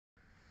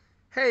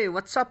Hey,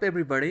 what's up,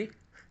 everybody?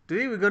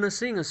 Today we're gonna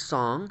sing a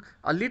song,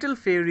 A Little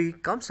Fairy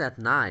Comes at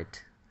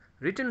Night,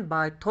 written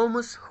by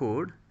Thomas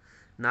Hood.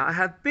 Now, I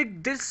have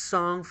picked this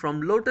song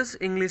from Lotus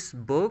English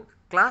book,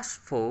 Class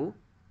 4,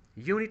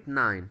 Unit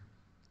 9.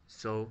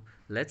 So,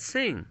 let's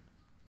sing.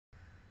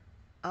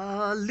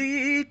 A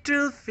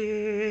little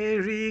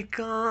fairy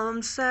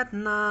comes at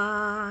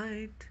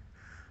night.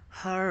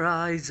 Her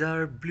eyes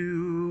are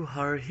blue,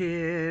 her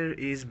hair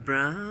is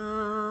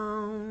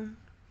brown,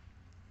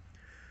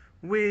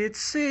 with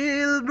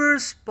silver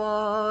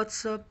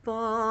spots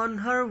upon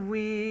her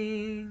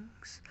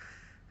wings,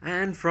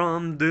 and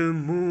from the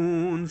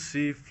moon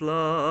she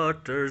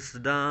flutters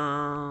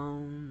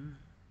down.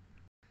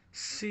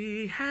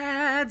 She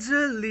has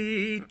a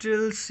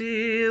little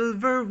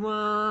silver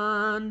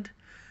wand,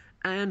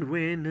 and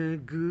when a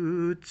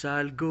good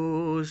child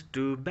goes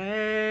to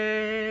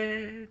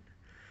bed,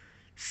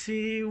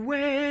 she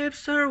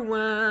waves her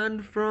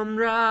wand from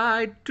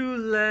right to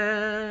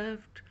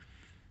left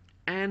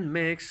and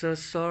makes a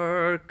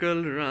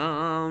circle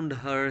round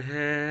her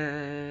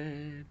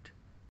head.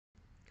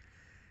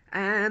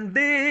 And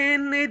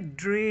then it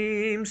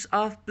dreams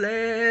of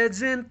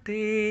pleasant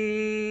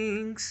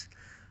things,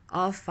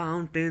 of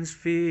fountains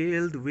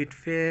filled with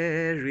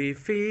fairy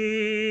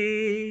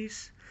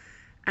fish,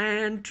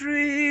 and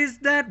trees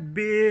that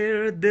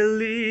bear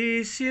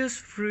delicious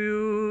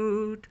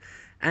fruit,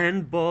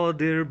 and bow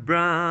their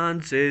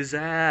branches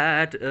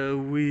at a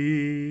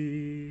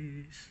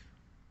wish.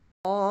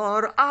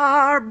 Or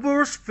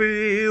arbors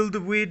filled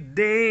with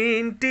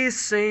dainty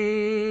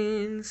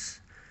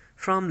scents,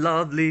 from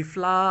lovely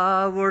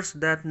flowers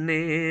that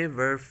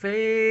never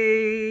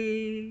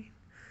fade,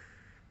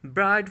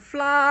 bright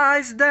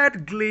flies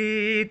that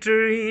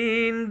glitter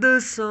in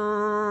the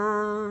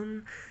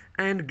sun,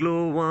 and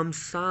glowworms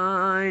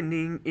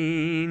shining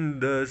in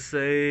the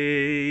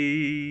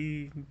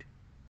shade,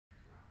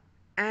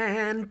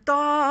 and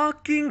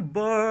talking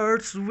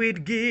birds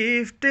with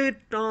gifted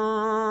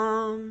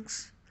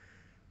tongues,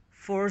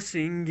 for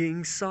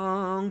singing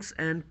songs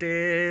and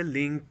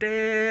telling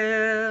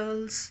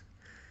tales,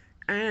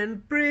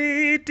 and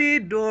pretty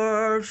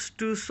dwarfs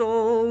to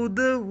show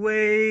the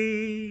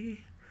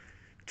way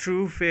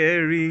through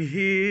fairy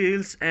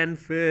hills and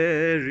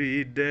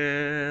fairy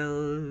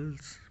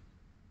dells.